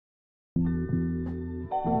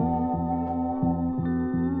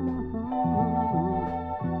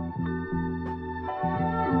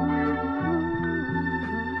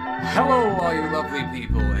Hello, all you lovely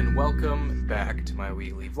people, and welcome back to my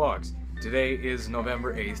weekly vlogs. Today is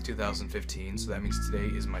November 8th, 2015, so that means today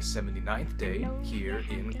is my 79th day here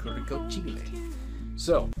in Chile.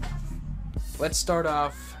 So, let's start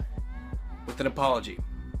off with an apology.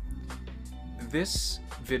 This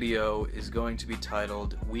video is going to be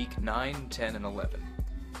titled Week 9, 10, and 11,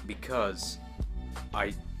 because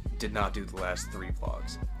I did not do the last 3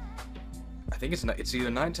 vlogs. I think it's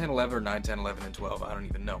either 9, 10, 11 or 9, 10, 11, and 12. I don't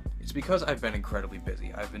even know. It's because I've been incredibly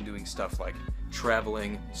busy. I've been doing stuff like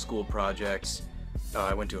traveling, school projects.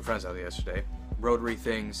 I went to a friend's house yesterday. Rotary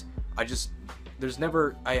things. I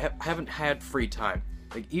haven't had free time.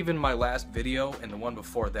 Like, even my last video and the one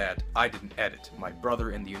before that, I didn't edit. My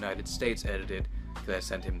brother in the United States edited because I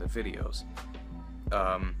sent him the videos.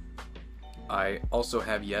 I also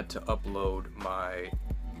have yet to upload my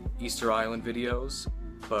Easter Island videos,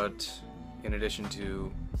 but in addition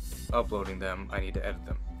to uploading them, I need to edit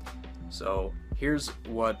them. So here's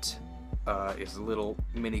what is a little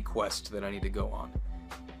mini quest that I need to go on.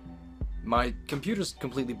 My computer's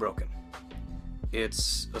completely broken.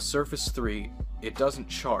 It's a Surface 3. It doesn't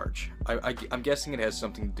charge. I'm guessing it has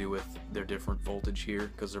something to do with their different voltage here,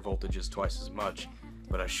 because their voltage is twice as much,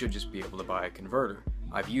 but I should just be able to buy a converter.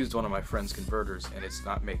 I've used one of my friend's converters and it's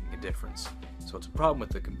not making a difference. So it's a problem with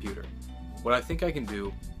the computer. What I think I can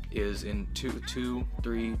do is in 2,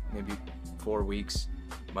 3, maybe 4 weeks,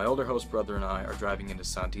 my older host brother and I are driving into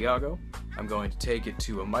Santiago. I'm going to take it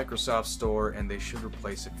to a Microsoft store and they should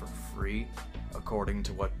replace it for free, according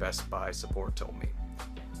to what Best Buy support told me.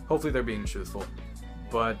 Hopefully they're being truthful,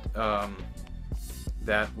 but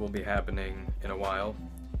that will be happening in a while.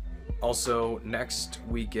 Also, next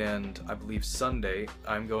weekend, I believe Sunday,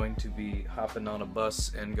 I'm going to be hopping on a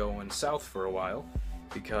bus and going south for a while,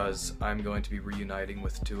 because I'm going to be reuniting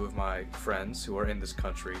with 2 of my friends who are in this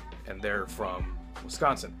country, and they're from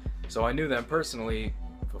Wisconsin. So I knew them personally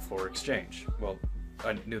before exchange. Well,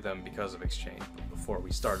 I knew them because of exchange, but before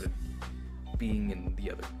we started being in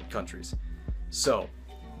the other countries. So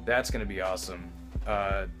that's going to be awesome.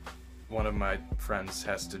 One of my friends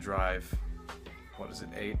has to drive,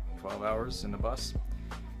 8, 12 hours in the bus?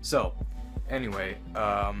 So, anyway,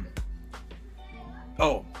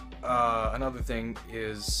 another thing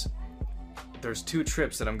is there's 2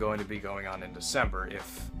 trips that I'm going to be going on in December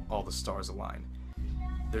if all the stars align.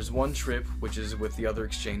 There's one trip which is with the other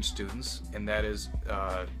exchange students, and that is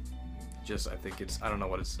I don't know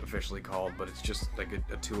what it's officially called, but it's just like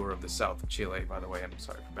a tour of the south of Chile. By the way, I'm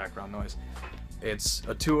sorry for background noise. It's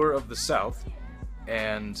a tour of the south,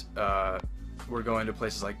 and we're going to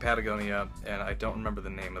places like Patagonia, and I don't remember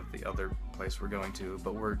the name of the other place we're going to,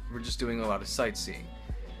 but we're just doing a lot of sightseeing.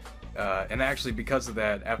 And actually, because of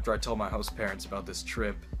that, after I told my host parents about this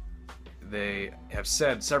trip, they have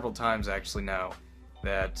said several times actually now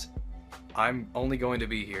that I'm only going to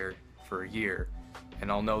be here for a year,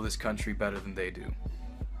 and I'll know this country better than they do.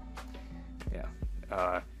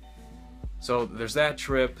 Yeah. So there's that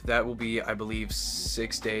trip. That will be, I believe,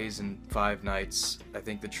 6 days and 5 nights. I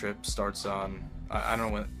think the trip starts on, I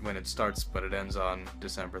don't know when it starts, but it ends on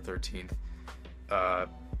December 13th.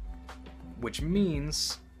 Which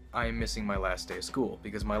means I am missing my last day of school,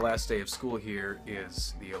 because my last day of school here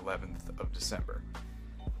is the 11th of December.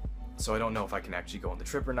 So I don't know if I can actually go on the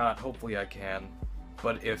trip or not. Hopefully I can.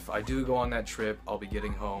 But if I do go on that trip, I'll be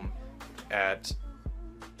getting home at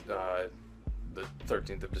the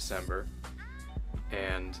 13th of December.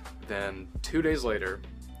 And then 2 days later,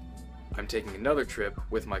 I'm taking another trip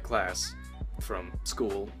with my class from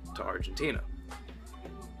school to Argentina.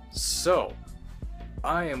 So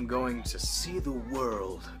I am going to see the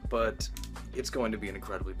world, but it's going to be an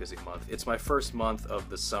incredibly busy month. It's my first month of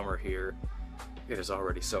the summer here. It is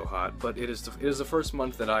already so hot, but it is the first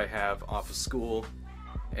month that I have off of school,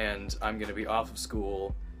 and I'm going to be off of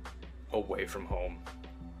school away from home.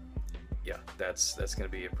 Yeah, that's going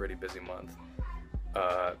to be a pretty busy month.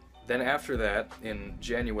 Then after that, in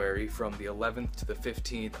January, from the 11th to the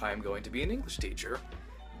 15th, I'm going to be an English teacher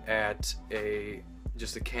at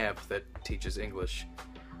just a camp that teaches English.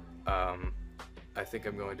 I think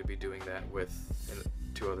I'm going to be doing that with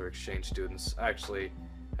 2 other exchange students. I actually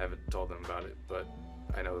haven't told them about it, but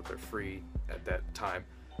I know that they're free at that time.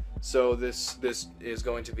 So this is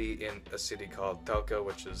going to be in a city called Talca,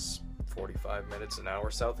 which is 45 minutes an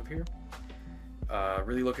hour south of here.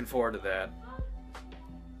 Really looking forward to that.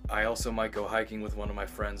 I also might go hiking with one of my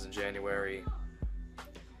friends in January.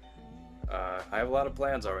 I have a lot of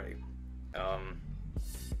plans already.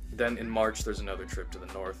 Then in March there's another trip to the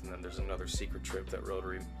north, and then there's another secret trip that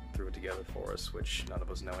Rotary threw together for us, which none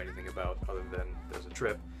of us know anything about other than there's a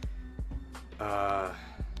trip.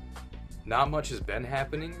 not much has been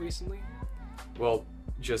happening recently. Well,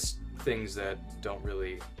 just things that don't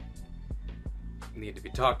really need to be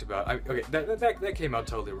talked about. Okay, that came out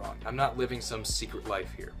totally wrong. I'm not living some secret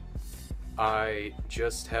life here. I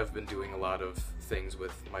just have been doing a lot of things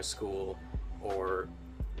with my school or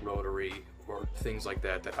Rotary or things like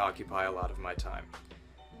that that occupy a lot of my time.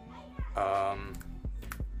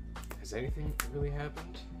 Has anything really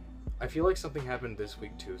happened? I feel like something happened this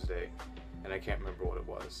week Tuesday, and I can't remember what it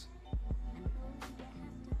was.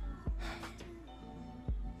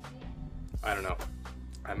 I don't know.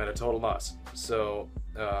 I'm at a total loss. So,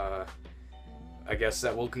 I guess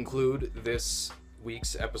that will conclude this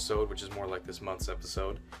week's episode, which is more like this month's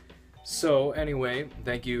episode. So, anyway,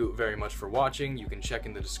 thank you very much for watching. You can check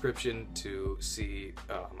in the description to see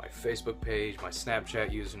my Facebook page, my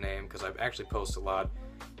Snapchat username, because I actually post a lot.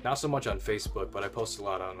 Not so much on Facebook, but I post a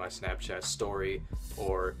lot on my Snapchat story,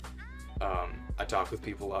 or I talk with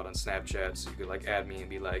people out on Snapchat, so you could like add me and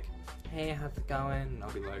be like, hey, how's it going? And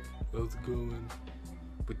I'll be like, how's it going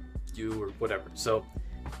with you, or whatever. So,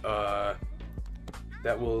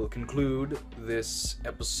 that will conclude this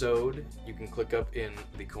episode. You can click up in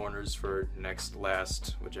the corners for next,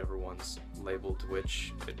 last, whichever one's labeled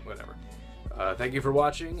which, whatever. Thank you for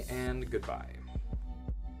watching, and goodbye.